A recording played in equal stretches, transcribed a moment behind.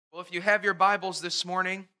Well, if you have your Bibles this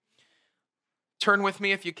morning, turn with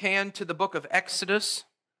me, if you can, to the book of Exodus,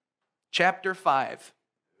 chapter 5.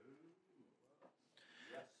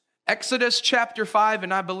 Exodus chapter 5,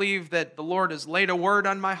 and I believe that the Lord has laid a word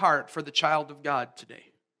on my heart for the child of God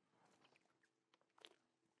today.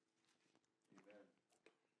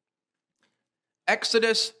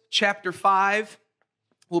 Exodus chapter 5,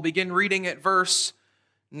 we'll begin reading at verse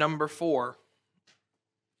number 4.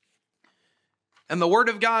 And the word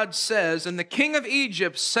of God says, "And the king of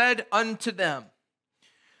Egypt said unto them,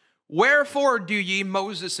 Wherefore do ye,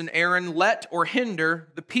 Moses and Aaron, let or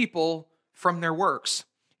hinder the people from their works?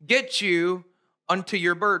 Get you unto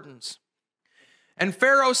your burdens. And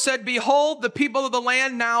Pharaoh said, Behold, the people of the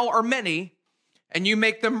land now are many, and you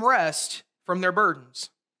make them rest from their burdens.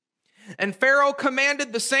 And Pharaoh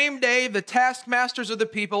commanded the same day the taskmasters of the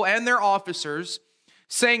people and their officers,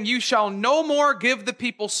 saying, You shall no more give the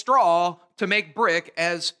people straw to make brick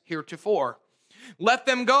as heretofore. Let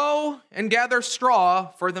them go and gather straw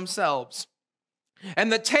for themselves.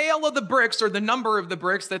 And the tale of the bricks, or the number of the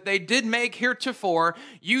bricks that they did make heretofore,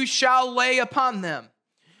 you shall lay upon them.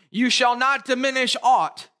 You shall not diminish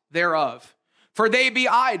aught thereof, for they be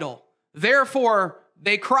idle. Therefore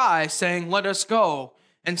they cry, saying, Let us go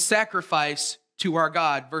and sacrifice to our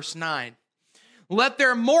God." Verse 9. "Let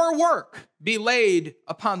their more work be laid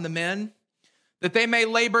upon the men, that they may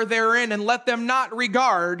labor therein, and let them not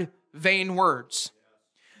regard vain words.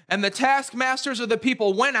 And the taskmasters of the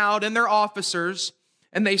people went out, and their officers,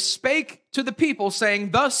 and they spake to the people, saying,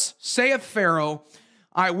 Thus saith Pharaoh,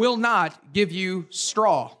 I will not give you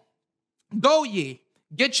straw. Go ye,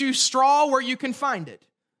 get you straw where you can find it,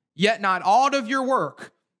 yet not aught of your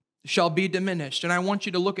work shall be diminished." And I want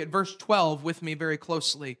you to look at verse 12 with me very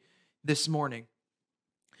closely this morning.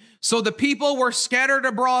 "So the people were scattered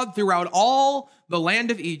abroad throughout all the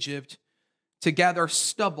land of Egypt to gather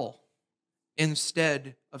stubble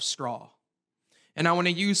instead of straw." And I want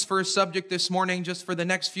to use for a subject this morning, just for the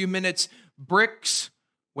next few minutes, bricks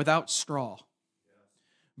without straw.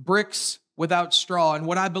 Bricks without straw. And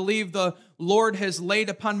what I believe the Lord has laid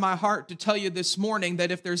upon my heart to tell you this morning,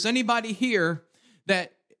 that if there's anybody here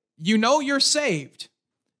that you know you're saved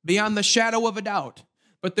beyond the shadow of a doubt,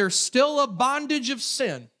 but there's still a bondage of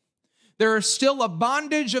sin, there is still a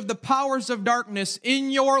bondage of the powers of darkness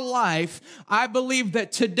in your life, I believe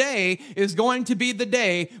that today is going to be the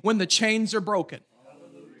day when the chains are broken.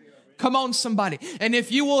 Come on, somebody. And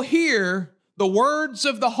if you will hear the words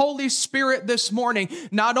of the Holy Spirit this morning,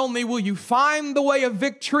 not only will you find the way of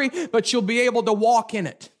victory, but you'll be able to walk in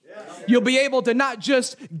it. You'll be able to not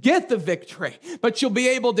just get the victory, but you'll be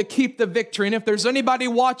able to keep the victory. And if there's anybody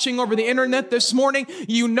watching over the internet this morning,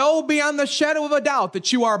 you know beyond the shadow of a doubt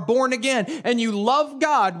that you are born again and you love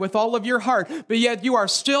God with all of your heart, but yet you are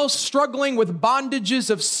still struggling with bondages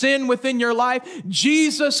of sin within your life.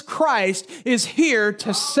 Jesus Christ is here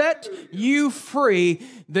to set you free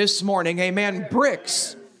this morning. Amen.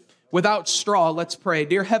 Bricks without straw. Let's pray.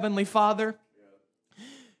 Dear Heavenly Father,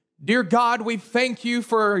 dear God, we thank you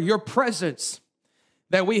for your presence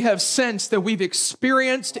that we have sensed, that we've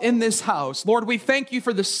experienced in this house. Lord, we thank you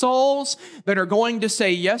for the souls that are going to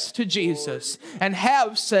say yes to Jesus and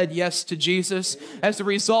have said yes to Jesus as a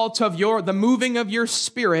result of the moving of your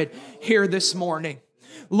Spirit here this morning.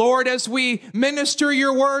 Lord, as we minister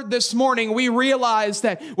your word this morning, we realize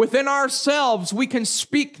that within ourselves we can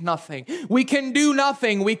speak nothing, we can do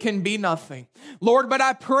nothing, we can be nothing. Lord, but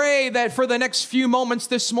I pray that for the next few moments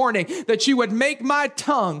this morning, that you would make my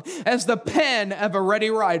tongue as the pen of a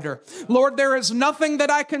ready writer. Lord, there is nothing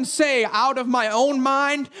that I can say out of my own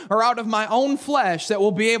mind or out of my own flesh that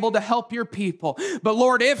will be able to help your people. But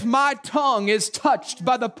Lord, if my tongue is touched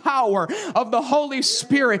by the power of the Holy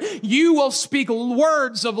Spirit, you will speak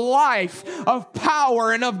words of life, of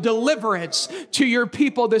power, and of deliverance to your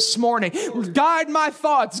people this morning. Guide my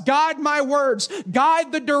thoughts, guide my words,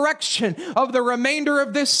 guide the direction of the remainder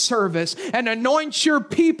of this service, and anoint your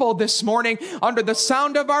people this morning under the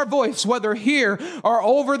sound of our voice, whether here or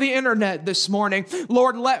over the internet this morning.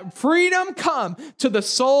 Lord, let freedom come to the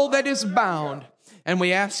soul that is bound. And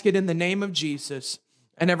we ask it in the name of Jesus.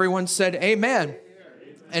 And everyone said amen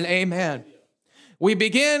and amen. We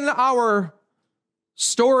begin our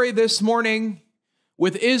story this morning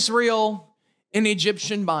with Israel in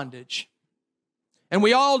Egyptian bondage. And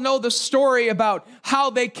we all know the story about how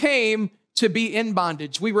they came to be in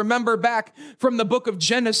bondage. We remember back from the book of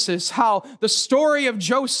Genesis how the story of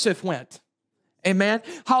Joseph went. Amen.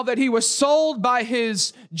 How that he was sold by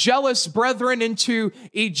his jealous brethren into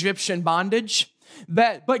Egyptian bondage.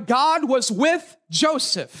 But God was with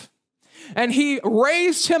Joseph. And he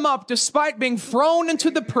raised him up despite being thrown into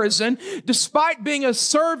the prison, despite being a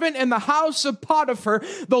servant in the house of Potiphar.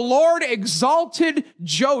 The Lord exalted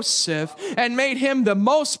Joseph and made him the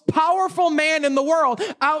most powerful man in the world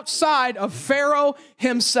outside of Pharaoh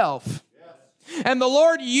himself. And the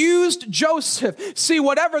Lord used Joseph. See,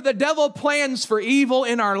 whatever the devil plans for evil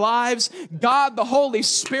in our lives, God, the Holy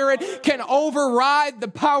Spirit, can override the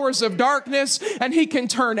powers of darkness, and he can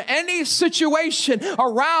turn any situation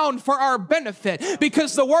around for our benefit.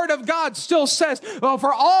 Because the Word of God still says, well,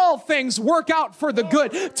 for all things work out for the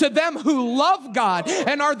good to them who love God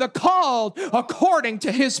and are the called according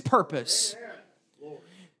to his purpose.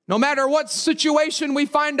 No matter what situation we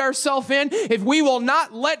find ourselves in, if we will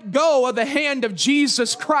not let go of the hand of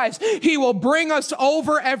Jesus Christ, he will bring us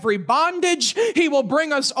over every bondage. He will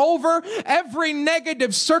bring us over every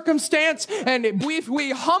negative circumstance. And if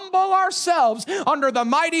we humble ourselves under the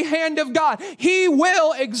mighty hand of God, he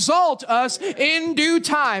will exalt us in due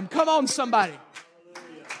time. Come on, somebody.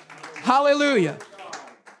 Hallelujah.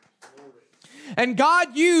 And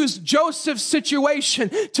God used Joseph's situation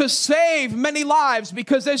to save many lives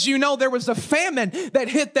because, as you know, there was a famine that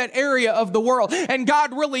hit that area of the world. And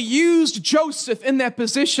God really used Joseph in that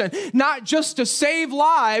position, not just to save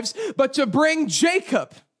lives, but to bring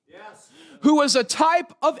Jacob, who was a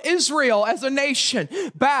type of Israel as a nation,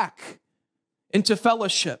 back into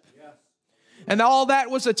fellowship. And all that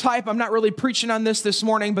was a type, I'm not really preaching on this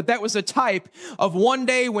morning, but that was a type of one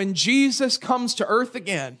day when Jesus comes to earth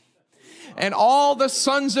again. And all the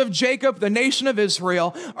sons of Jacob, the nation of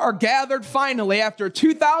Israel, are gathered finally after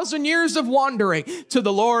 2,000 years of wandering to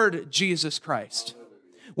the Lord Jesus Christ.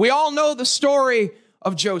 We all know the story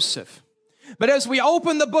of Joseph. But as we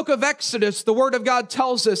open the book of Exodus, the Word of God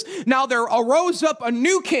tells us, now there arose up a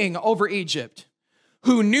new king over Egypt,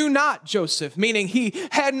 who knew not Joseph, meaning he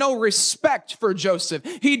had no respect for Joseph.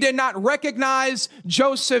 He did not recognize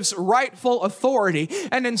Joseph's rightful authority.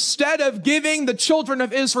 And instead of giving the children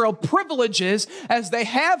of Israel privileges as they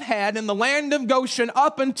have had in the land of Goshen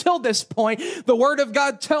up until this point, the Word of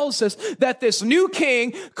God tells us that this new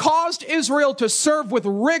king caused Israel to serve with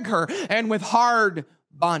rigor and with hard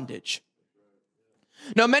bondage.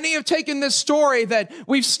 Now, many have taken this story that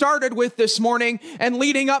we've started with this morning and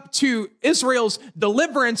leading up to Israel's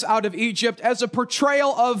deliverance out of Egypt as a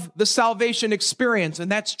portrayal of the salvation experience,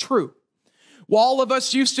 and that's true. Well, all of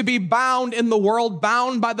us used to be bound in the world,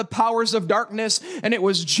 bound by the powers of darkness, and it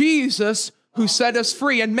was Jesus who set us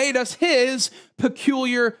free and made us his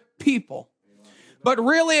peculiar people. But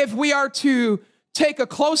really, if we are to take a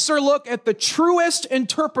closer look at the truest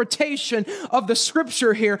interpretation of the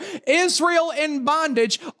scripture here, Israel in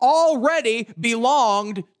bondage already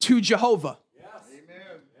belonged to Jehovah. Yes.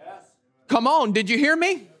 Amen. Yes. Come on, did you hear me?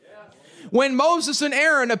 Yes. When Moses and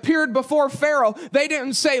Aaron appeared before Pharaoh, they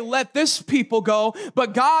didn't say, let this people go,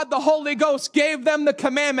 but God, the Holy Ghost, gave them the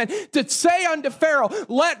commandment to say unto Pharaoh,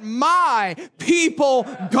 let my people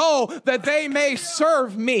go that they may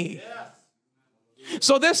serve me. Yes.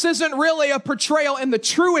 So this isn't really a portrayal in the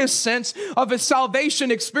truest sense of a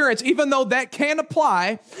salvation experience, even though that can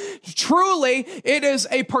apply. Truly, it is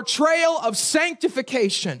a portrayal of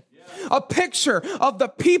sanctification, a picture of the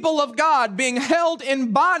people of God being held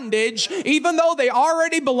in bondage, even though they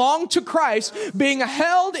already belong to Christ, being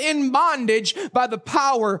held in bondage by the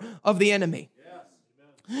power of the enemy.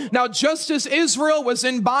 Now, just as Israel was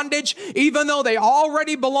in bondage, even though they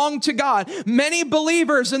already belonged to God, many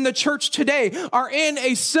believers in the church today are in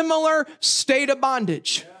a similar state of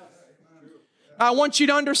bondage. I want you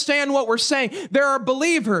to understand what we're saying. There are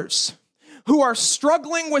believers who are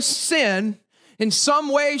struggling with sin in some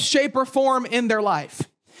way, shape, or form in their life.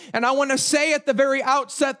 And I want to say at the very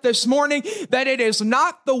outset this morning that it is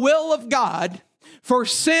not the will of God for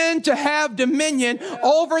sin to have dominion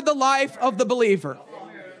over the life of the believer.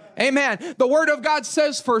 Amen. The Word of God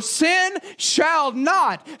says, for sin shall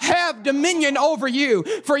not have dominion over you.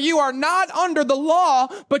 For you are not under the law,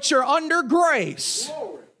 but you're under grace.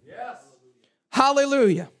 Yes.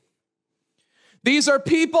 Hallelujah. These are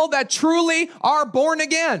people that truly are born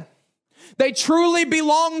again. They truly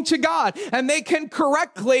belong to God, and they can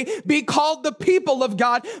correctly be called the people of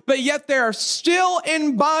God, but yet they are still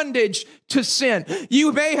in bondage to sin.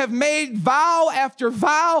 You may have made vow after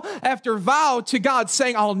vow after vow to God,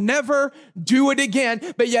 saying, I'll never do it again.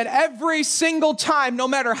 But yet every single time, no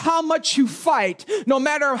matter how much you fight, no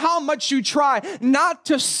matter how much you try not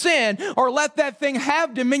to sin or let that thing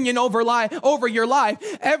have dominion over your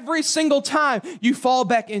life, every single time you fall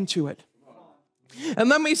back into it. And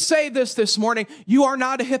let me say this morning, you are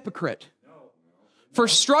not a hypocrite for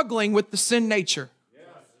struggling with the sin nature.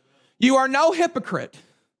 You are no hypocrite.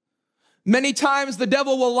 Many times the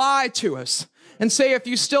devil will lie to us and say if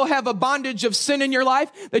you still have a bondage of sin in your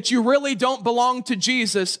life, that you really don't belong to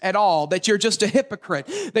Jesus at all, that you're just a hypocrite,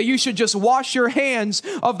 that you should just wash your hands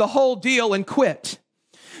of the whole deal and quit.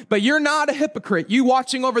 But you're not a hypocrite. You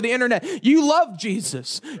watching over the internet, you love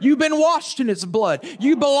Jesus. You've been washed in his blood.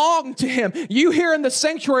 You belong to him. You here in the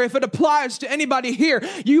sanctuary, if it applies to anybody here,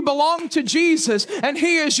 you belong to Jesus and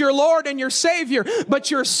he is your Lord and your Savior, but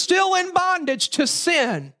you're still in bondage to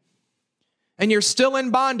sin. And you're still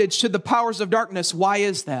in bondage to the powers of darkness. Why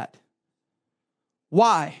is that?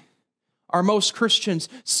 Why are most Christians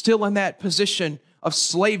still in that position of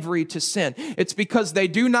slavery to sin? It's because they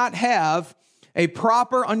do not have a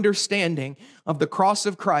proper understanding of the cross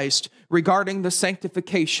of Christ regarding the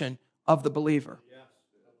sanctification of the believer.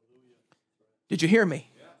 Did you hear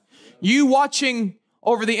me? You watching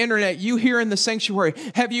over the internet, you here in the sanctuary,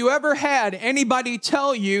 have you ever had anybody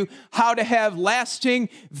tell you how to have lasting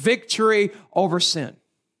victory over sin?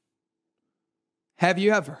 Have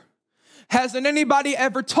you ever? Hasn't anybody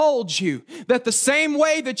ever told you that the same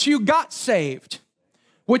way that you got saved,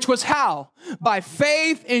 which was how? By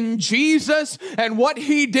faith in Jesus and what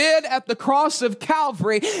he did at the cross of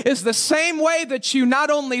Calvary, is the same way that you not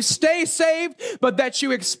only stay saved, but that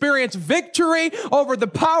you experience victory over the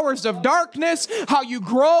powers of darkness, how you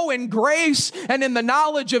grow in grace and in the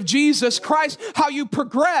knowledge of Jesus Christ, how you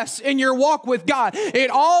progress in your walk with God.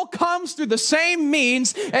 It all comes through the same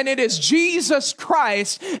means, and it is Jesus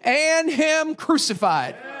Christ and him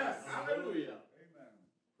crucified.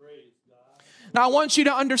 Now, I want you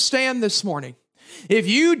to understand this morning, if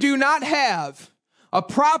you do not have a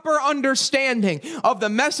proper understanding of the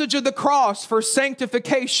message of the cross for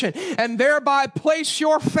sanctification and thereby place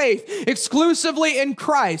your faith exclusively in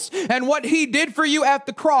Christ and what he did for you at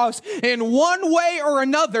the cross, in one way or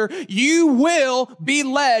another, you will be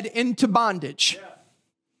led into bondage.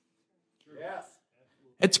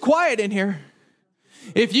 It's quiet in here.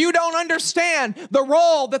 If you don't understand the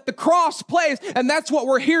role that the cross plays, and that's what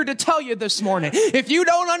we're here to tell you this morning. If you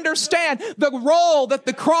don't understand the role that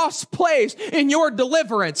the cross plays in your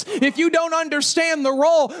deliverance, if you don't understand the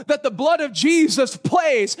role that the blood of Jesus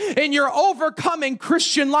plays in your overcoming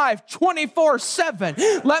Christian life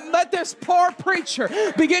 24/7, let this poor preacher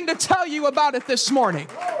begin to tell you about it this morning.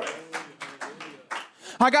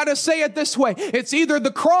 I got to say it this way. It's either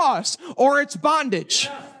the cross or it's bondage.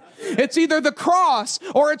 It's either the cross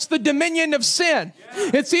or it's the dominion of sin.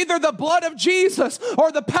 It's either the blood of Jesus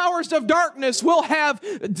or the powers of darkness will have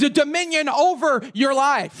the dominion over your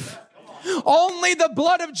life. Only the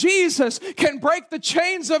blood of Jesus can break the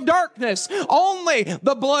chains of darkness. Only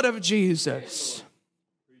the blood of Jesus.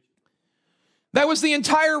 That was the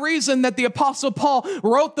entire reason that the Apostle Paul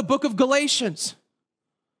wrote the book of Galatians.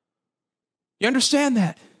 You understand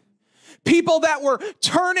that? People that were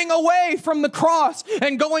turning away from the cross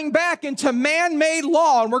and going back into man-made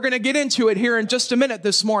law. And we're going to get into it here in just a minute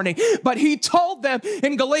this morning. But he told them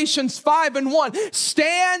in Galatians 5:1,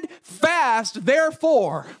 stand fast,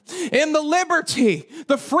 therefore, in the liberty,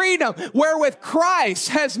 the freedom wherewith Christ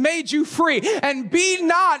has made you free, and be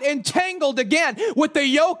not entangled again with the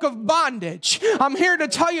yoke of bondage. I'm here to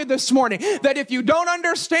tell you this morning that if you don't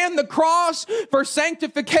understand the cross for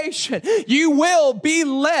sanctification, you will be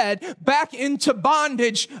led back into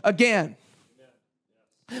bondage again.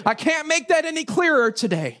 I can't make that any clearer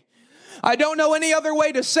today. I don't know any other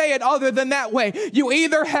way to say it other than that way. You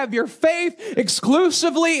either have your faith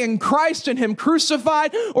exclusively in Christ and him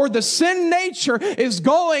crucified, or the sin nature is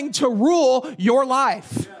going to rule your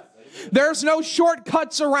life. There's no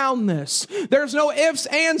shortcuts around this. There's no ifs,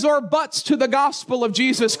 ands, or buts to the gospel of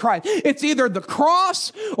Jesus Christ. It's either the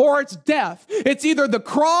cross or it's death. It's either the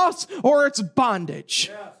cross or it's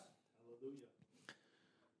bondage.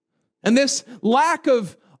 And this lack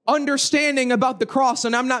of understanding about the cross,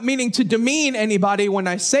 and I'm not meaning to demean anybody when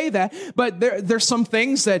I say that, but there's some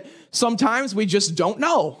things that sometimes we just don't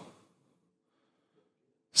know.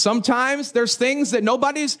 Sometimes there's things that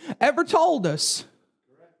nobody's ever told us.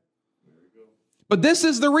 But this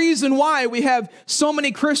is the reason why we have so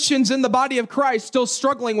many Christians in the body of Christ still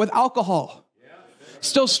struggling with alcohol,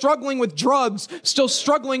 still struggling with drugs, still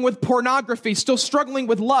struggling with pornography, still struggling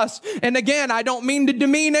with lust. And again, I don't mean to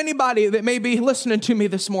demean anybody that may be listening to me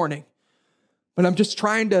this morning, but I'm just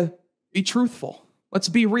trying to be truthful. Let's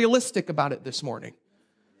be realistic about it this morning.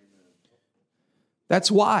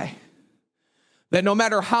 That's why that no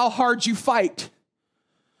matter how hard you fight,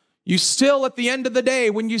 you still, at the end of the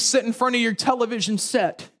day, when you sit in front of your television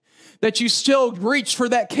set, that you still reach for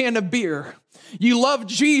that can of beer. You love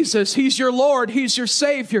Jesus. He's your Lord. He's your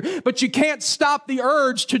Savior. But you can't stop the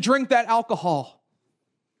urge to drink that alcohol.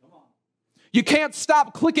 You can't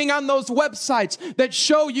stop clicking on those websites that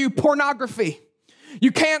show you pornography.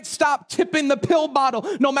 You can't stop tipping the pill bottle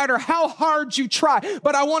no matter how hard you try.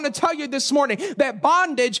 But I want to tell you this morning that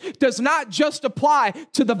bondage does not just apply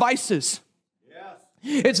to the vices.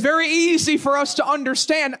 It's very easy for us to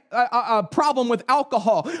understand a problem with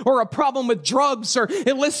alcohol or a problem with drugs or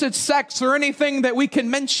illicit sex or anything that we can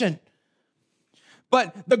mention.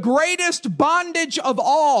 But the greatest bondage of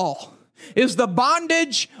all is the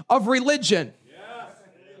bondage of religion.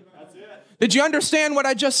 That's it. Did you understand what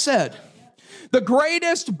I just said? The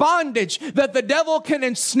greatest bondage that the devil can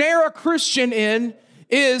ensnare a Christian in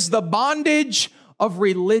is the bondage of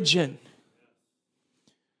religion.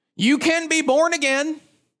 You can be born again,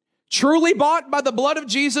 truly bought by the blood of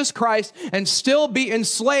Jesus Christ, and still be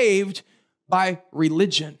enslaved by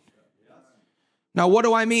religion. Now, what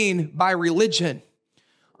do I mean by religion?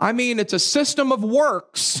 I mean it's a system of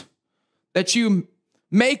works that you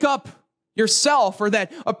make up yourself, or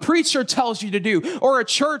that a preacher tells you to do, or a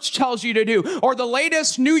church tells you to do, or the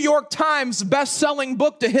latest New York Times best-selling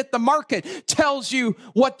book to hit the market tells you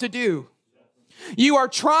what to do. You are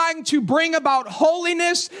trying to bring about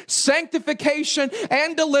holiness, sanctification,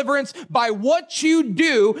 and deliverance by what you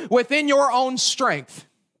do within your own strength.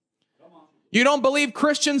 You don't believe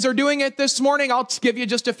Christians are doing it this morning? I'll give you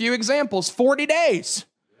just a few examples. 40 days.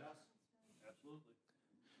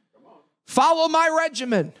 Follow my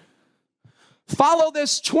regimen. Follow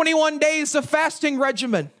this 21 days of fasting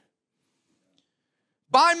regimen.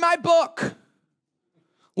 Buy my book.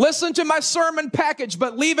 Listen to my sermon package,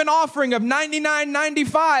 but leave an offering of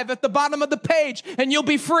 $99.95 at the bottom of the page, and you'll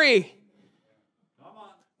be free.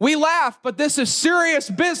 We laugh, but this is serious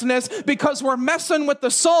business because we're messing with the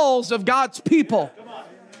souls of God's people.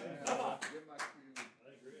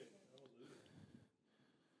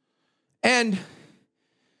 And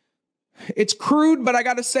it's crude, but I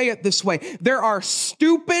got to say it this way. There are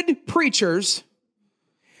stupid preachers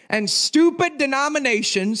and stupid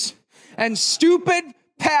denominations and stupid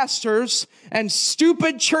pastors and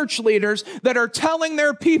stupid church leaders that are telling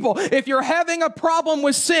their people, if you're having a problem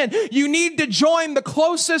with sin, you need to join the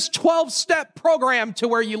closest 12-step program to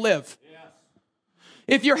where you live.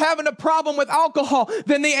 If you're having a problem with alcohol,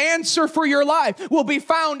 then the answer for your life will be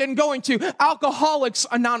found in going to Alcoholics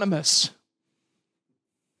Anonymous.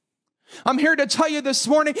 I'm here to tell you this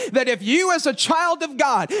morning that if you as a child of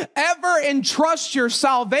God ever entrust your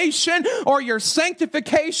salvation or your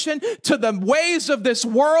sanctification to the ways of this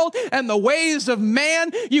world and the ways of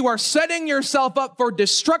man, you are setting yourself up for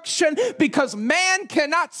destruction, because man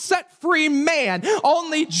cannot set free man.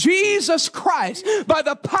 Only Jesus Christ, by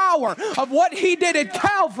the power of what he did at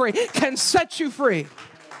Calvary, can set you free.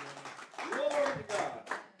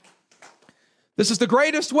 This is the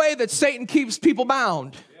greatest way that Satan keeps people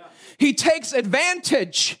bound. He takes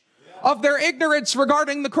advantage of their ignorance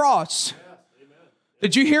regarding the cross.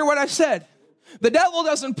 Did you hear what I said? The devil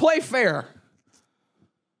doesn't play fair.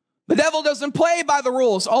 The devil doesn't play by the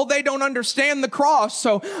rules. Oh, they don't understand the cross,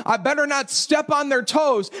 so I better not step on their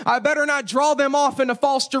toes. I better not draw them off in a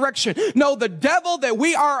false direction. No, the devil that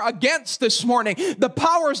we are against this morning, the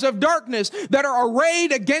powers of darkness that are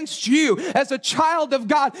arrayed against you as a child of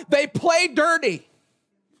God, they play dirty.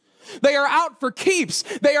 They are out for keeps.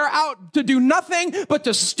 They are out to do nothing but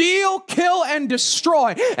to steal, kill, and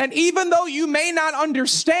destroy. And even though you may not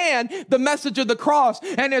understand the message of the cross,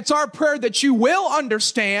 and it's our prayer that you will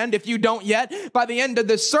understand, if you don't yet, by the end of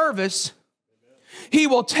this service, he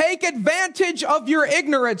will take advantage of your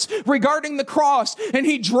ignorance regarding the cross, and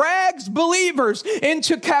he drags believers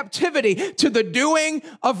into captivity to the doing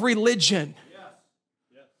of religion.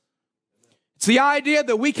 It's the idea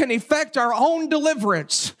that we can effect our own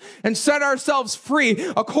deliverance and set ourselves free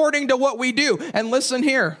according to what we do. And listen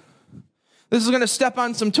here, this is going to step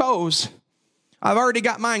on some toes. I've already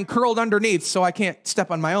got mine curled underneath, so I can't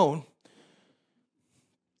step on my own.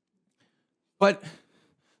 But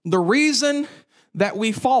the reason that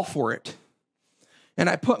we fall for it, and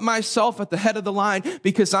I put myself at the head of the line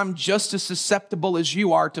because I'm just as susceptible as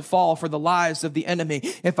you are to fall for the lies of the enemy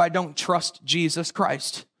if I don't trust Jesus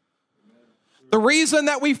Christ. The reason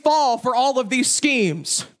that we fall for all of these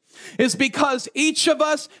schemes is because each of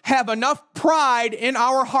us have enough pride in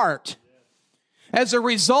our heart as a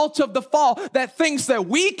result of the fall that thinks that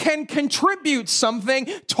we can contribute something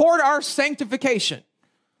toward our sanctification.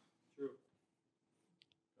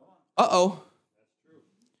 Uh-oh.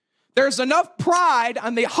 There's enough pride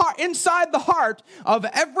on the heart, inside the heart of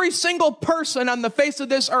every single person on the face of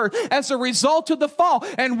this earth as a result of the fall.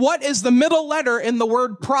 And what is the middle letter in the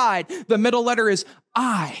word pride? The middle letter is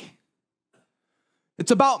I.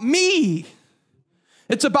 It's about me.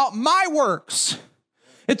 It's about my works.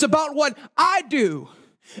 It's about what I do.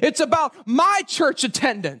 It's about my church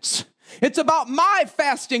attendance. It's about my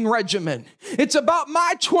fasting regimen. It's about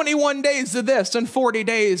my 21 days of this and 40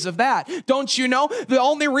 days of that. Don't you know the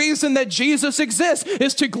only reason that Jesus exists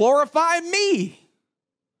is to glorify me?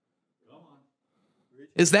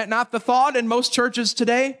 Is that not the thought in most churches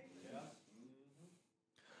today?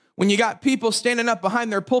 When you got people standing up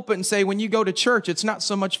behind their pulpit and say, when you go to church, it's not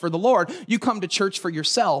so much for the Lord. You come to church for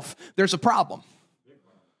yourself. There's a problem.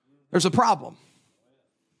 There's a problem.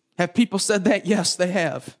 Have people said that? Yes, they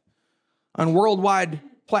have. On worldwide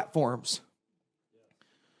platforms.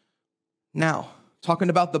 Now, talking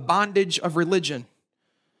about the bondage of religion.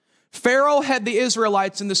 Pharaoh had the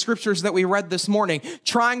Israelites in the scriptures that we read this morning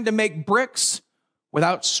trying to make bricks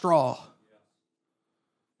without straw.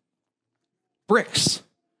 Bricks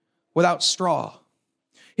without straw.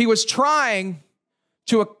 He was trying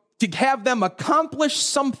to have them accomplish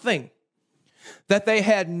something that they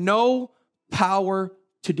had no power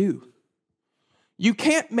to do. You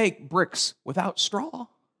can't make bricks without straw.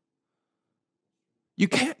 You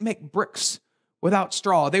can't make bricks without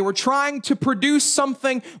straw. They were trying to produce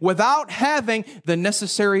something without having the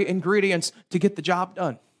necessary ingredients to get the job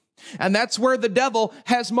done. And that's where the devil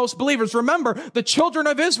has most believers. Remember, the children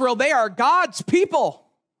of Israel, they are God's people.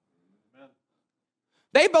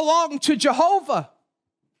 They belong to Jehovah.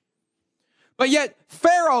 But yet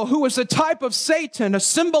Pharaoh, who is a type of Satan, a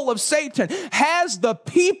symbol of Satan, has the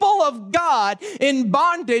people of God in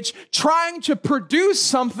bondage trying to produce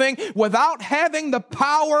something without having the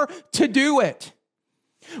power to do it.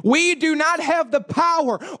 We do not have the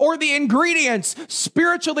power or the ingredients,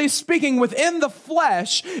 spiritually speaking, within the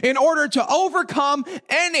flesh in order to overcome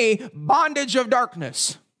any bondage of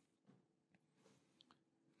darkness.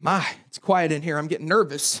 It's quiet in here. I'm getting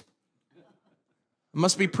nervous. I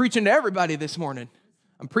must be preaching to everybody this morning.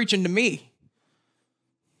 I'm preaching to me.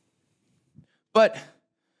 But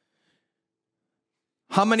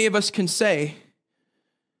how many of us can say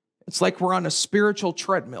it's like we're on a spiritual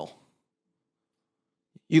treadmill?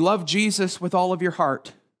 You love Jesus with all of your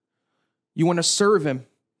heart. You want to serve him.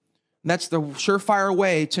 And that's the surefire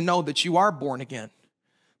way to know that you are born again.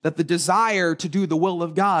 That the desire to do the will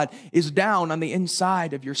of God is down on the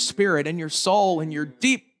inside of your spirit and your soul and your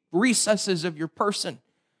deep recesses of your person.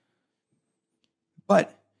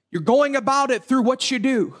 But you're going about it through what you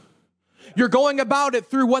do. You're going about it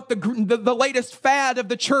through what the latest fad of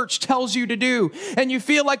the church tells you to do. And you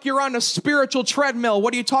feel like you're on a spiritual treadmill.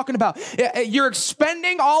 What are you talking about? You're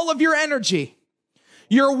expending all of your energy.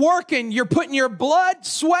 You're working, you're putting your blood,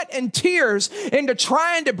 sweat, and tears into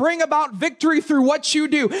trying to bring about victory through what you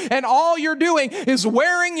do. And all you're doing is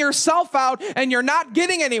wearing yourself out and you're not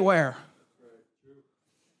getting anywhere.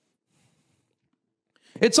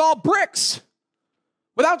 It's all bricks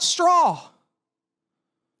without straw.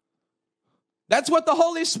 That's what the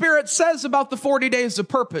Holy Spirit says about the 40 days of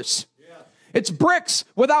purpose. It's bricks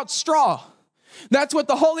without straw. That's what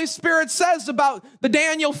the Holy Spirit says about the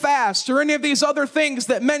Daniel fast or any of these other things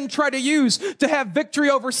that men try to use to have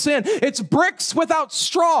victory over sin. It's bricks without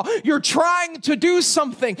straw. You're trying to do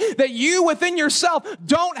something that you within yourself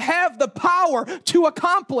don't have the power to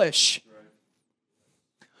accomplish.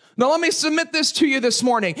 Now, let me submit this to you this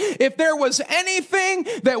morning. If there was anything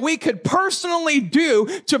that we could personally do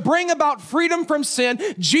to bring about freedom from sin,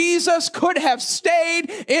 Jesus could have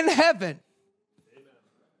stayed in heaven.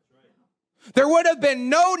 There would have been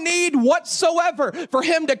no need whatsoever for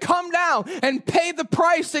him to come down and pay the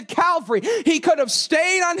price at Calvary. He could have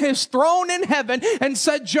stayed on his throne in heaven and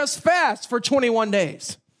said, just fast for 21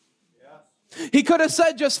 days. He could have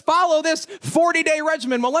said, just follow this 40-day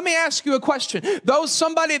regimen. Well, let me ask you a question.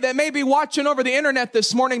 Somebody that may be watching over the internet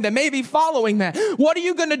this morning that may be following that, what are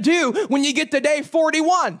you going to do when you get to day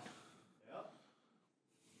 41?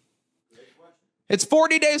 It's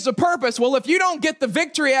 40 days of purpose. Well, if you don't get the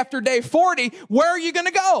victory after day 40, where are you going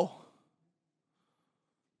to go?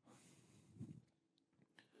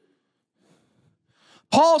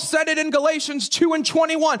 Paul said it in Galatians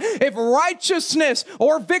 2:21. If righteousness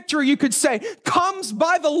or victory, you could say, comes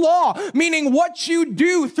by the law, meaning what you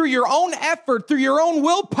do through your own effort, through your own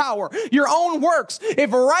willpower, your own works.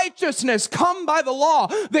 If righteousness come by the law,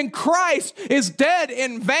 then Christ is dead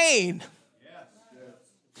in vain.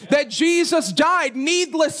 That Jesus died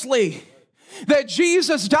needlessly. That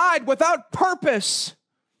Jesus died without purpose.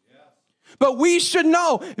 But we should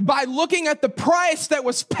know by looking at the price that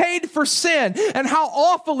was paid for sin and how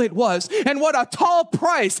awful it was and what a tall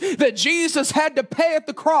price that Jesus had to pay at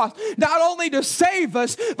the cross, not only to save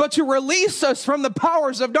us, but to release us from the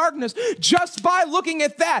powers of darkness. Just by looking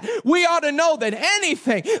at that, we ought to know that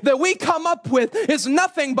anything that we come up with is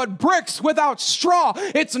nothing but bricks without straw.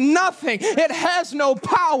 It's nothing. It has no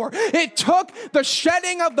power. It took the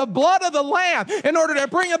shedding of the blood of the Lamb in order to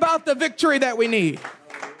bring about the victory that we need.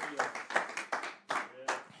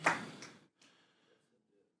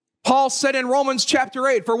 Paul said in Romans chapter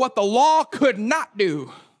 8, for what the law could not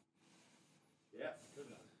do,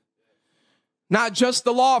 not just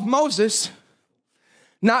the law of Moses,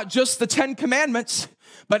 not just the 10 Commandments,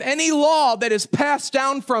 but any law that is passed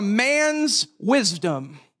down from man's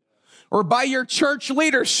wisdom, or by your church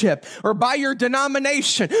leadership, or by your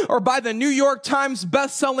denomination, or by the New York Times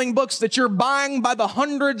best-selling books that you're buying by the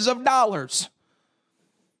hundreds of dollars.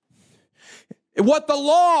 What the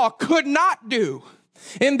law could not do,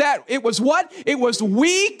 in that it was what? It was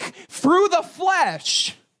weak through the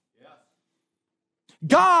flesh.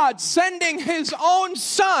 God sending his own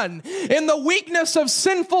son in the weakness of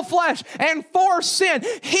sinful flesh, and for sin,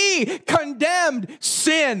 he condemned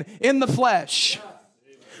sin in the flesh.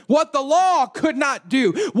 What the law could not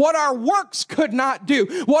do, what our works could not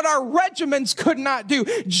do, what our regiments could not do,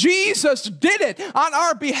 Jesus did it on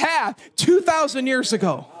our behalf 2,000 years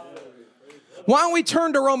ago. Why don't we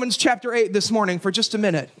turn to Romans chapter 8 this morning for just a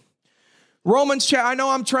minute? I know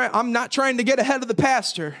I'm not trying to get ahead of the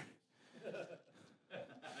pastor.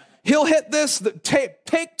 He'll hit this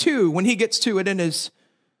take 2 when he gets to it in his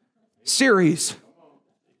series.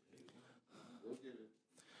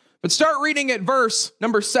 But start reading at verse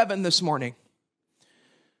number 7 this morning.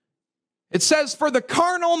 It says, for the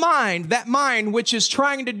carnal mind, that mind which is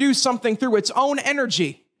trying to do something through its own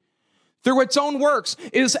energy, through its own works,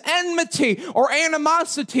 is enmity or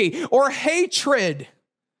animosity or hatred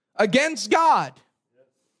against God.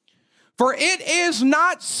 For it is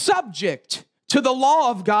not subject to the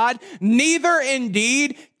law of God, neither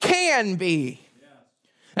indeed can be.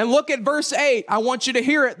 And look at verse 8. I want you to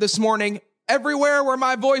hear it this morning, everywhere where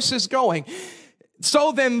my voice is going.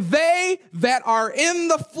 So then they that are in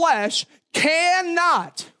the flesh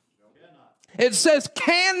cannot. It says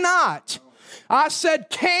cannot. I said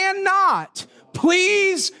cannot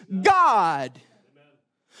please God.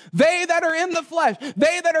 They that are in the flesh,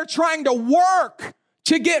 they that are trying to work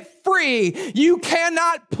to get free, you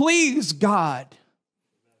cannot please God.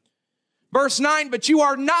 Verse 9, but you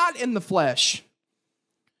are not in the flesh,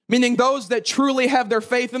 meaning those that truly have their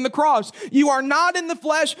faith in the cross. You are not in the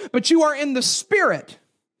flesh, but you are in the Spirit,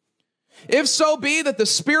 if so be that the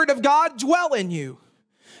Spirit of God dwell in you.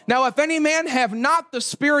 Now, if any man have not the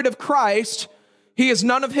Spirit of Christ, he is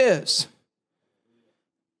none of his.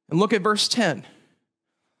 And look at verse 10.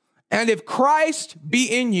 And if Christ be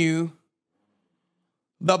in you,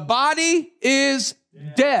 the body is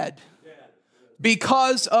dead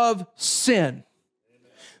because of sin.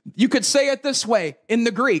 You could say it this way in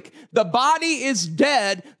the Greek. The body is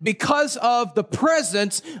dead because of the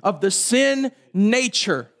presence of the sin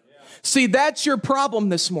nature. See, that's your problem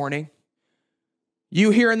this morning.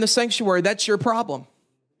 You here in the sanctuary, that's your problem.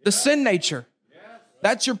 The sin nature.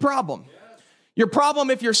 That's your problem. Your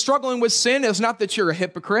problem if you're struggling with sin is not that you're a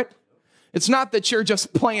hypocrite. It's not that you're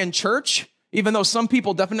just playing church, even though some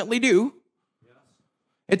people definitely do.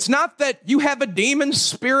 It's not that you have a demon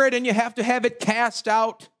spirit and you have to have it cast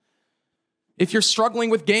out if you're struggling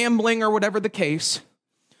with gambling or whatever the case.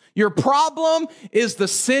 Your problem is the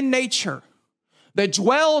sin nature that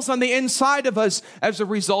dwells on the inside of us as a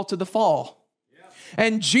result of the fall.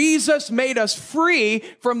 And Jesus made us free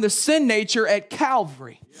from the sin nature at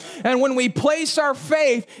Calvary. And when we place our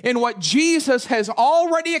faith in what Jesus has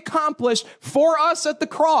already accomplished for us at the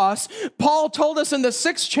cross, Paul told us in the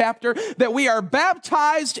 6th chapter that we are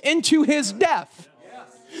baptized into his death.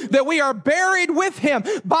 That we are buried with him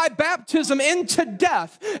by baptism into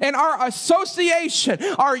death, and our association,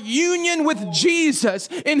 our union with Jesus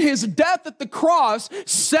in his death at the cross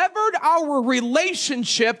severed our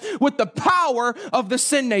relationship with the power of the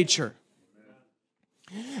sin nature.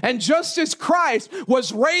 And just as Christ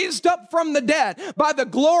was raised up from the dead by the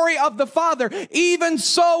glory of the Father, even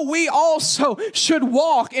so we also should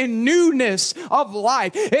walk in newness of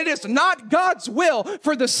life. It is not God's will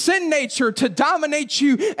for the sin nature to dominate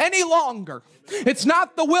you any longer. It's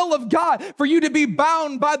not the will of God for you to be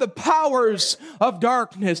bound by the powers of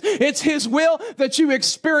darkness. It's his will that you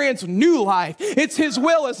experience new life. It's his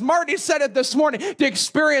will, as Marty said it this morning, to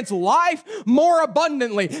experience life more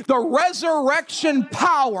abundantly. The resurrection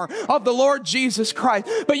power power of the Lord Jesus Christ.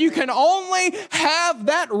 But you can only have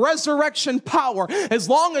that resurrection power as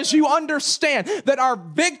long as you understand that our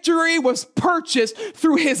victory was purchased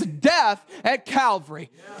through his death at Calvary.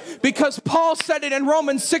 Because Paul said it in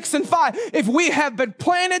Romans 6:5, if we have been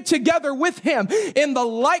planted together with him in the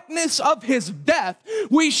likeness of his death,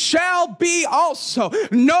 we shall be also.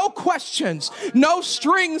 No questions, no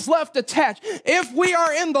strings left attached. If we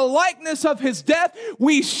are in the likeness of his death,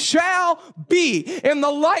 we shall be in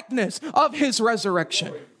the likeness of his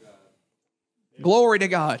resurrection. Glory to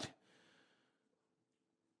God.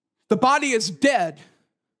 The body is dead.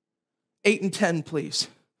 8 and 10, please.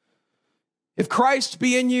 If Christ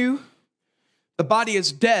be in you, the body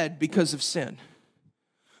is dead because of sin.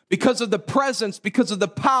 Because of the presence, because of the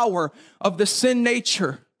power of the sin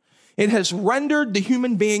nature, it has rendered the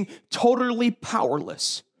human being totally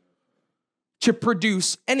powerless to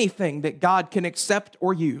produce anything that God can accept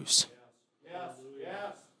or use.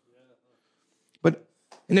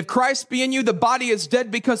 And if Christ be in you, the body is dead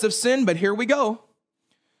because of sin, but here we go.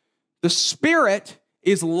 The spirit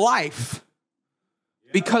is life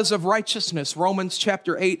because of righteousness. Romans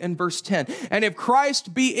chapter 8 and verse 10. And if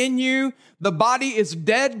Christ be in you, the body is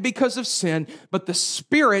dead because of sin, but the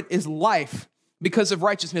spirit is life because of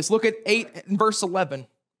righteousness. Look at 8 and verse 11.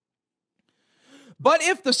 But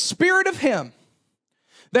if the spirit of him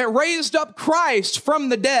that raised up Christ from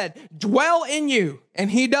the dead dwell in you,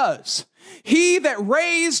 and he does, he that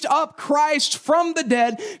raised up Christ from the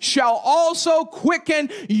dead shall also quicken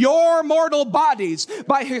your mortal bodies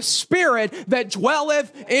by his spirit that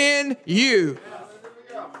dwelleth in you.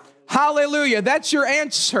 Hallelujah. That's your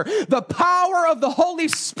answer. The power of the Holy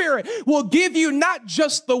Spirit will give you not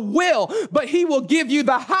just the will, but he will give you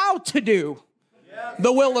the how to do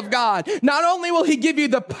the will of God. Not only will he give you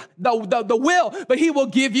the will, but he will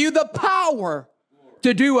give you the power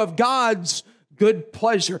to do of God's good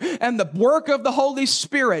pleasure. And the work of the Holy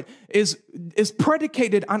Spirit is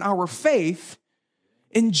predicated on our faith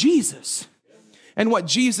in Jesus and what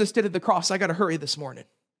Jesus did at the cross. I got to hurry this morning.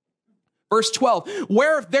 Verse 12,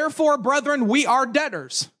 where therefore, brethren, we are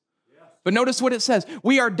debtors. But notice what it says.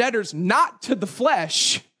 We are debtors not to the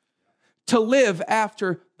flesh, to live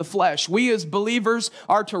after the flesh. We as believers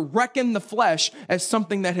are to reckon the flesh as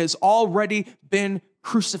something that has already been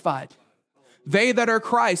crucified. They that are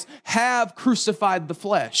Christ have crucified the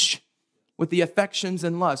flesh with the affections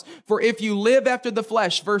and lusts. For if you live after the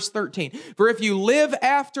flesh, verse 13, for if you live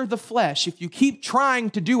after the flesh, if you keep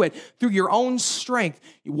trying to do it through your own strength,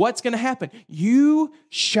 what's going to happen? You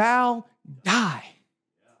shall die.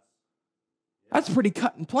 That's pretty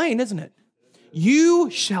cut and plain, isn't it?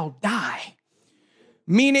 You shall die.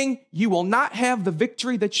 Meaning you will not have the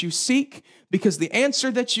victory that you seek because the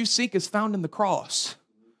answer that you seek is found in the cross.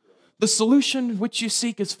 The solution which you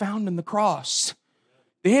seek is found in the cross.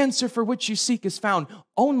 The answer for which you seek is found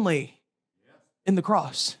only in the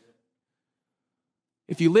cross.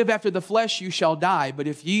 If you live after the flesh, you shall die. But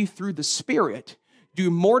if ye through the Spirit do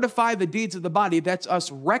mortify the deeds of the body, that's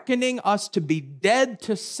us reckoning us to be dead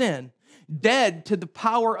to sin, dead to the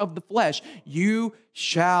power of the flesh, you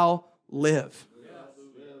shall live.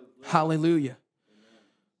 Hallelujah.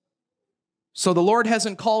 So the Lord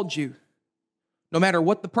hasn't called you, no matter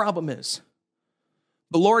what the problem is.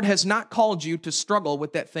 The Lord has not called you to struggle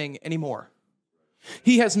with that thing anymore.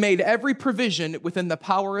 He has made every provision within the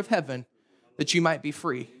power of heaven that you might be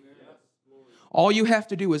free. All you have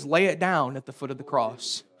to do is lay it down at the foot of the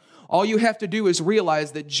cross. All you have to do is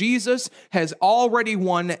realize that Jesus has already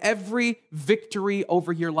won every victory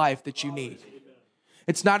over your life that you need.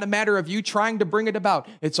 It's not a matter of you trying to bring it about.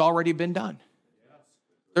 It's already been done.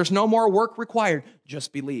 There's no more work required.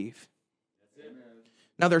 Just believe.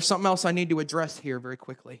 Now, there's something else I need to address here very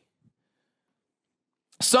quickly.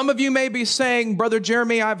 Some of you may be saying, Brother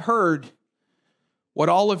Jeremy, I've heard what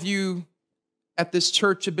all of you at this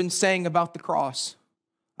church have been saying about the cross.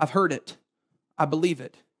 I've heard it. I believe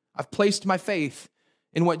it. I've placed my faith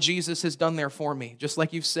in what Jesus has done there for me, just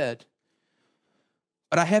like you've said.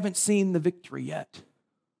 But I haven't seen the victory yet.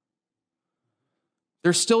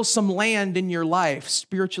 There's still some land in your life,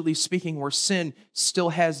 spiritually speaking, where sin still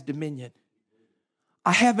has dominion.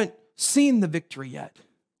 I haven't seen the victory yet.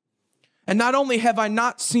 And not only have I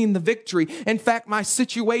not seen the victory, in fact, my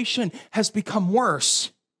situation has become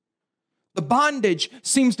worse. The bondage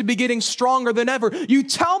seems to be getting stronger than ever. You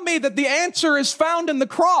tell me that the answer is found in the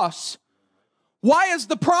cross. Why is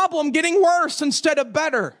the problem getting worse instead of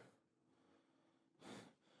better?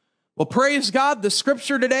 Well, praise God, the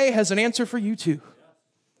scripture today has an answer for you too.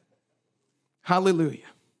 Hallelujah.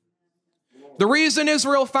 The reason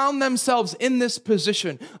Israel found themselves in this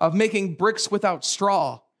position of making bricks without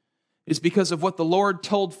straw is because of what the Lord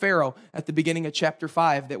told Pharaoh at the beginning of chapter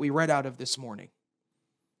 5 that we read out of this morning.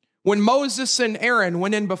 When Moses and Aaron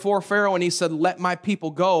went in before Pharaoh and he said, "Let my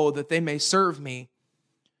people go that they may serve me."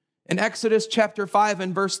 In Exodus chapter 5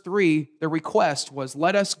 and verse 3, the request was,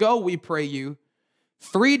 "Let us go, we pray you,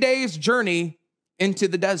 3 days' journey into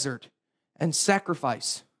the desert and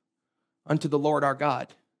sacrifice unto the Lord our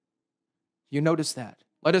God." You notice that?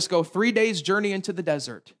 Let us go 3 days' journey into the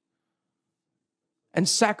desert and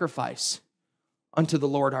sacrifice unto the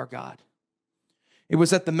Lord our God. It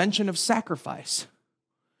was at the mention of sacrifice.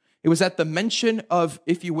 It was at the mention of,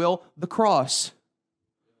 if you will, the cross,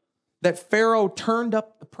 that Pharaoh turned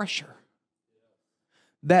up the pressure.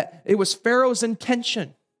 That it was Pharaoh's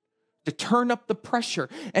intention to turn up the pressure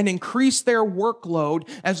and increase their workload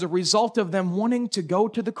as a result of them wanting to go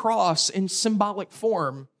to the cross in symbolic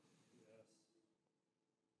form.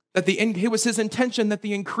 It was his intention that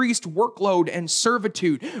the increased workload and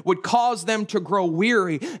servitude would cause them to grow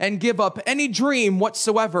weary and give up any dream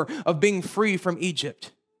whatsoever of being free from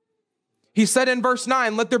Egypt. He said in verse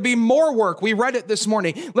 9, "Let there be more work." We read it this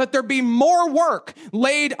morning. "Let there be more work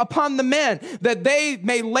laid upon the men, that they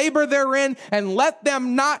may labor therein, and let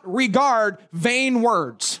them not regard vain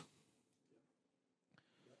words."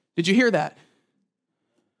 Did you hear that?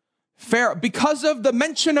 Pharaoh, because of the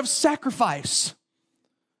mention of sacrifice,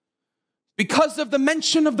 because of the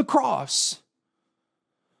mention of the cross,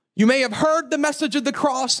 you may have heard the message of the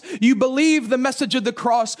cross. You believe the message of the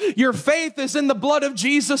cross. Your faith is in the blood of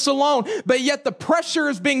Jesus alone. But yet the pressure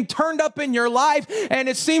is being turned up in your life, and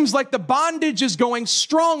it seems like the bondage is going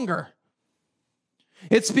stronger.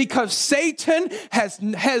 It's because Satan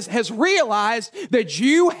has realized that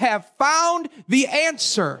you have found the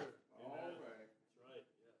answer.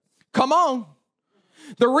 Come on.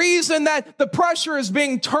 The reason that the pressure is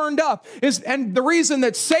being turned up and the reason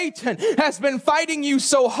that Satan has been fighting you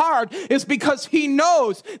so hard is because he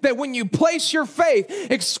knows that when you place your faith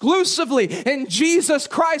exclusively in Jesus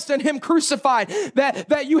Christ and him crucified,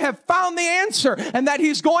 that you have found the answer and that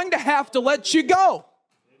he's going to have to let you go.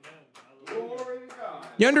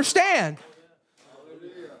 You understand?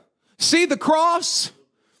 See, the cross,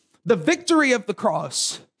 the victory of the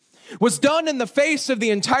cross was done in the face of the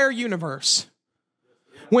entire universe.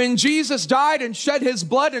 When Jesus died and shed his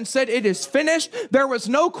blood and said, "It is finished," there was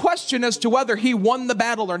no question as to whether he won the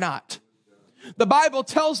battle or not. The Bible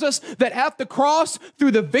tells us that at the cross,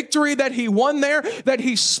 through the victory that he won there, that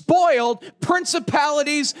he spoiled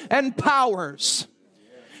principalities and powers.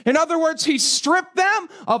 In other words, he stripped them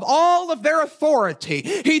of all of their authority.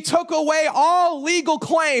 He took away all legal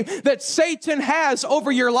claim that Satan has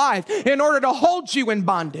over your life in order to hold you in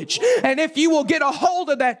bondage. And if you will get a hold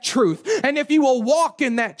of that truth, and if you will walk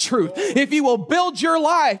in that truth, if you will build your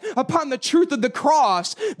life upon the truth of the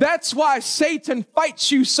cross, that's why Satan fights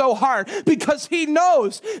you so hard, because he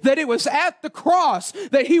knows that it was at the cross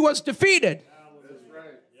that he was defeated.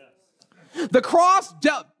 The cross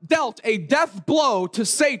dealt a death blow to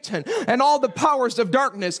Satan and all the powers of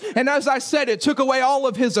darkness. And as I said, it took away all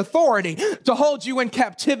of his authority to hold you in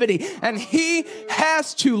captivity. And he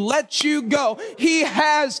has to let you go. He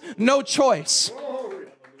has no choice.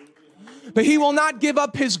 But he will not give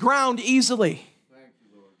up his ground easily.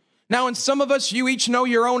 Now, in some of us, you each know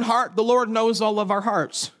your own heart. The Lord knows all of our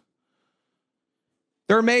hearts.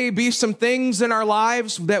 There may be some things in our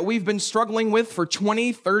lives that we've been struggling with for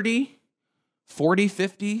 20, 30, 40,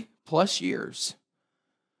 50 plus years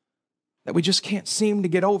that we just can't seem to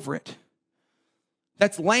get over it.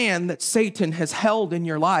 That's land that Satan has held in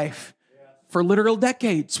your life for literal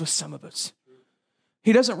decades with some of us.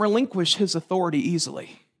 He doesn't relinquish his authority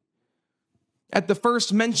easily. At the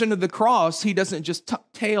first mention of the cross, he doesn't just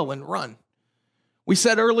tuck tail and run. We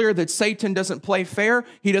said earlier that Satan doesn't play fair.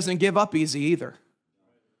 He doesn't give up easy either.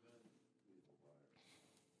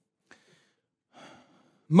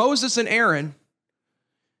 Moses and Aaron,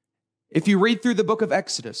 if you read through the book of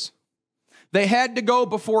Exodus, they had to go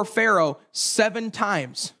before Pharaoh 7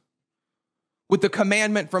 times with the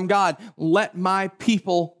commandment from God, "Let my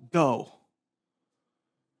people go."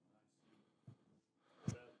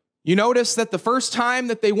 You notice that the first time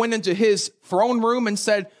that they went into his throne room and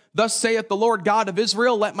said, "Thus saith the Lord God of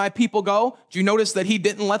Israel, let my people go," do you notice that he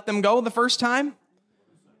didn't let them go the first time?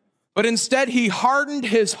 But instead he hardened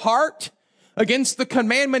his heart against the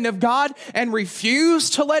commandment of God and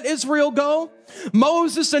refused to let Israel go.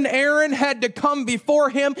 Moses and Aaron had to come before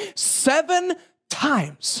him 7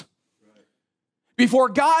 times before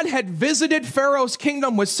God had visited Pharaoh's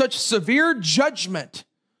kingdom with such severe judgment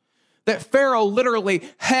that Pharaoh literally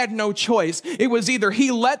had no choice. It was either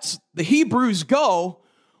he lets the Hebrews go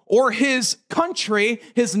or his country,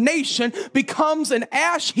 his nation, becomes an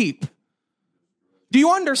ash heap. Do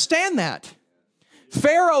you understand that?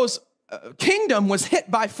 Pharaoh's kingdom was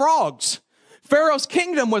hit by frogs. Pharaoh's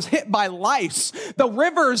kingdom was hit by lice. The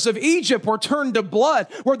rivers of Egypt were turned to blood,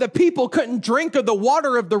 where the people couldn't drink of the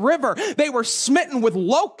water of the river. They were smitten with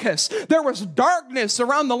locusts. There was darkness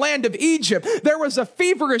around the land of Egypt. There was a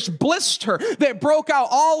feverish blister that broke out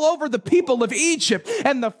all over the people of Egypt.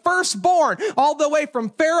 And the firstborn, all the way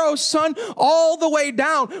from Pharaoh's son all the way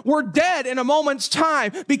down, were dead in a moment's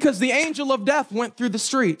time because the angel of death went through the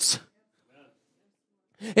streets.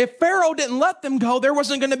 If Pharaoh didn't let them go, there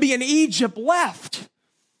wasn't going to be an Egypt left.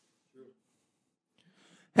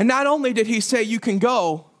 And not only did he say, you can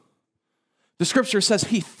go, the scripture says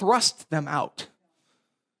he thrust them out.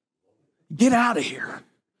 Get out of here.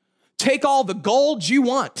 Take all the gold you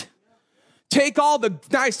want. Take all the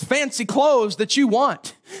nice fancy clothes that you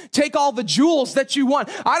want. Take all the jewels that you want.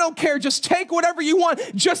 I don't care. Just take whatever you want.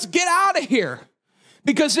 Just get out of here.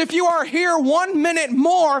 Because if you are here 1 minute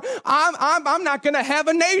more, I'm not going to have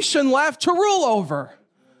a nation left to rule over.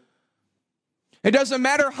 It doesn't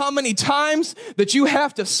matter how many times that you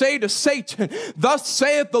have to say to Satan, thus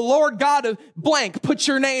saith the Lord God of blank, put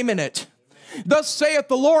your name in it. Thus saith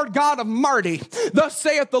the Lord God of Marty. Thus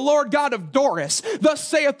saith the Lord God of Doris. Thus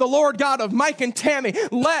saith the Lord God of Mike and Tammy.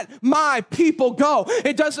 Let my people go.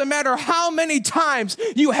 It doesn't matter how many times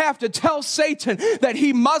you have to tell Satan that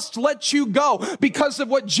he must let you go because of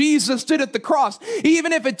what Jesus did at the cross.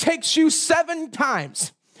 Even if it takes you 7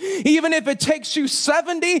 times. Even if it takes you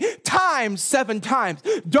 70 times 7 times.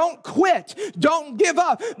 Don't quit. Don't give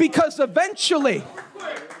up, because eventually,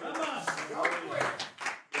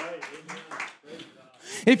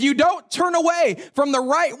 if you don't turn away from the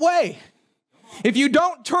right way, if you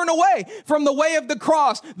don't turn away from the way of the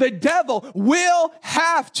cross, the devil will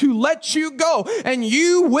have to let you go, and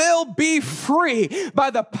you will be free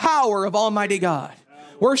by the power of Almighty God.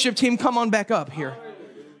 Worship team, come on back up here.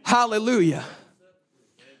 Hallelujah.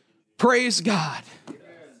 Praise God.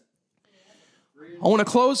 I want to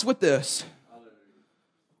close with this.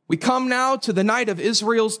 We come now to the night of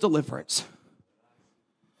Israel's deliverance.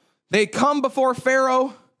 They come before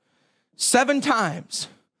Pharaoh 7 times.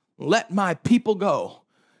 Let my people go,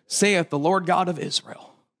 saith the Lord God of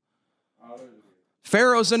Israel.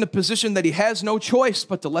 Pharaoh's in a position that he has no choice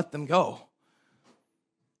but to let them go.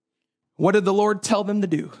 What did the Lord tell them to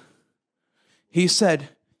do? He said,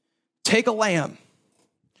 take a lamb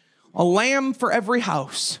for every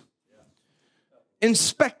house.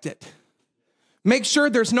 Inspect it. Make sure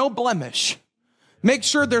there's no blemish. Make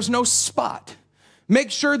sure there's no spot.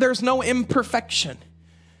 Make sure there's no imperfection.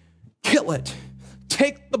 Kill it.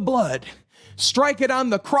 Take the blood. Strike it on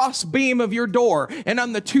the cross beam of your door and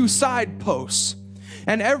on the 2 side posts.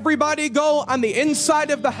 And everybody go on the inside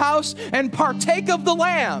of the house and partake of the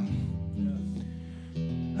lamb.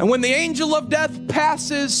 And when the angel of death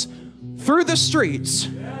passes through the streets,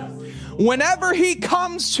 whenever he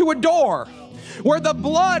comes to a door where the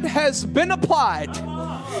blood has been applied,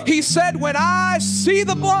 he said, when I see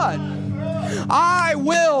the blood, I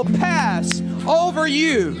will pass over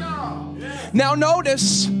you. Now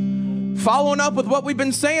notice, following up with what we've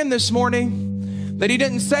been saying this morning, that he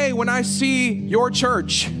didn't say, when I see your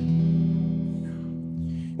church,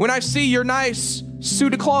 when I see your nice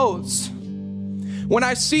suit of clothes, when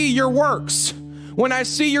I see your works, when I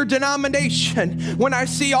see your denomination, when I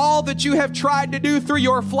see all that you have tried to do through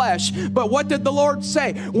your flesh. But what did the Lord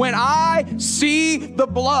say? When I see the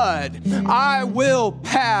blood, I will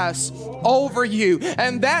pass over you.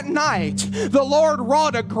 And that night, the Lord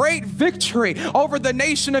wrought a great victory over the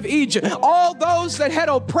nation of Egypt, all those that had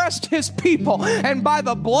oppressed his people. And by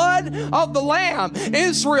the blood of the Lamb,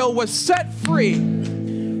 Israel was set free.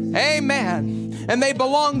 Amen. And they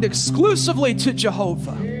belonged exclusively to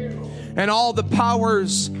Jehovah. And all the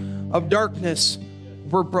powers of darkness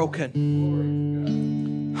were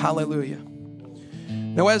broken. Hallelujah.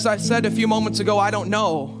 Now, as I said a few moments ago, I don't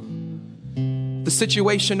know the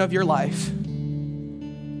situation of your life.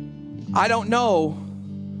 I don't know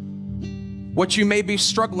what you may be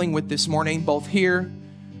struggling with this morning, both here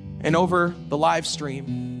and over the live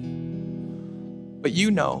stream. But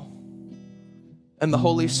you know, and the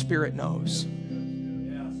Holy Spirit knows.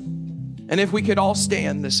 And if we could all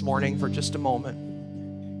stand this morning for just a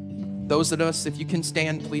moment. Those of us, if you can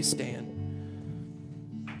stand, please stand.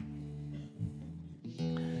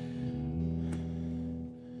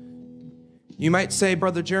 You might say,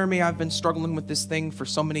 Brother Jeremy, I've been struggling with this thing for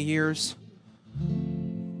so many years.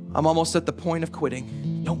 I'm almost at the point of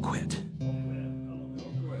quitting. Don't quit.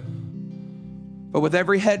 But with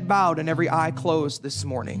every head bowed and every eye closed this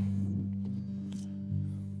morning,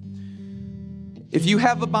 If you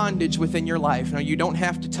have a bondage within your life, now you don't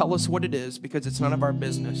have to tell us what it is because it's none of our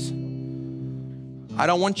business. I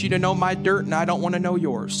don't want you to know my dirt and I don't want to know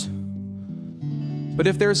yours. But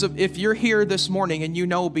if you're here this morning and you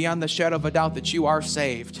know beyond the shadow of a doubt that you are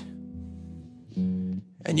saved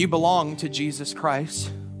and you belong to Jesus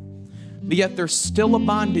Christ, but yet there's still a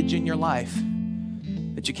bondage in your life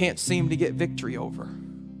that you can't seem to get victory over,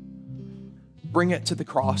 bring it to the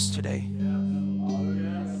cross today.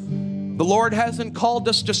 The Lord hasn't called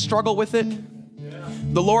us to struggle with it.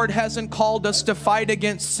 The Lord hasn't called us to fight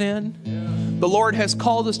against sin. The Lord has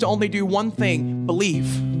called us to only do one thing: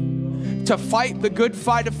 believe. To fight the good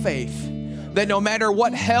fight of faith. That no matter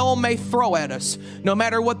what hell may throw at us, no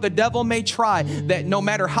matter what the devil may try, that no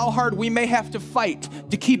matter how hard we may have to fight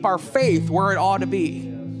to keep our faith where it ought to be,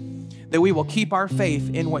 that we will keep our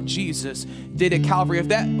faith in what Jesus did at Calvary. If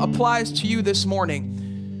that applies to you this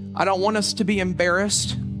morning, I don't want us to be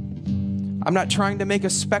embarrassed. I'm not trying to make a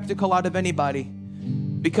spectacle out of anybody,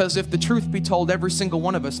 because if the truth be told, every single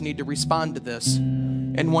one of us need to respond to this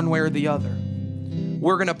in one way or the other.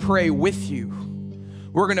 We're going to pray with you.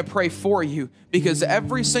 We're going to pray for you, because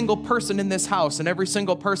every single person in this house and every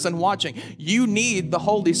single person watching, you need the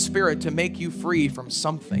Holy Spirit to make you free from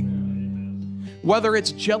something. Whether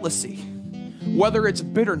it's jealousy, whether it's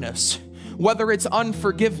bitterness, whether it's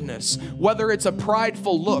unforgiveness, whether it's a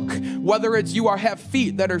prideful look, whether it's you have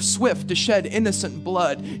feet that are swift to shed innocent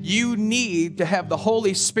blood, you need to have the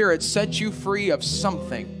Holy Spirit set you free of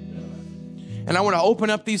something. And I want to open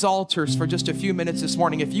up these altars for just a few minutes this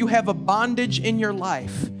morning. If you have a bondage in your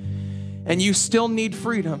life and you still need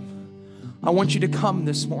freedom, I want you to come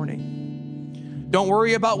this morning. Don't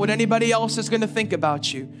worry about what anybody else is going to think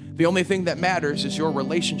about you. The only thing that matters is your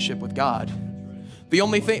relationship with God.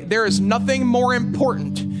 There is nothing more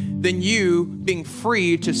important than you being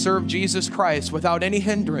free to serve Jesus Christ without any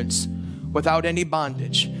hindrance, without any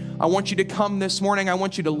bondage. I want you to come this morning. I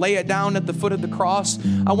want you to lay it down at the foot of the cross.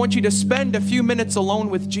 I want you to spend a few minutes alone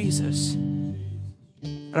with Jesus.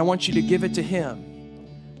 And I want you to give it to Him.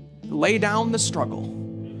 Lay down the struggle.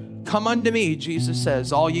 Come unto me, Jesus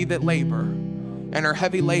says, all ye that labor and are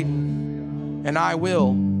heavy laden, and I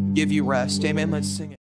will give you rest. Amen. Let's sing it.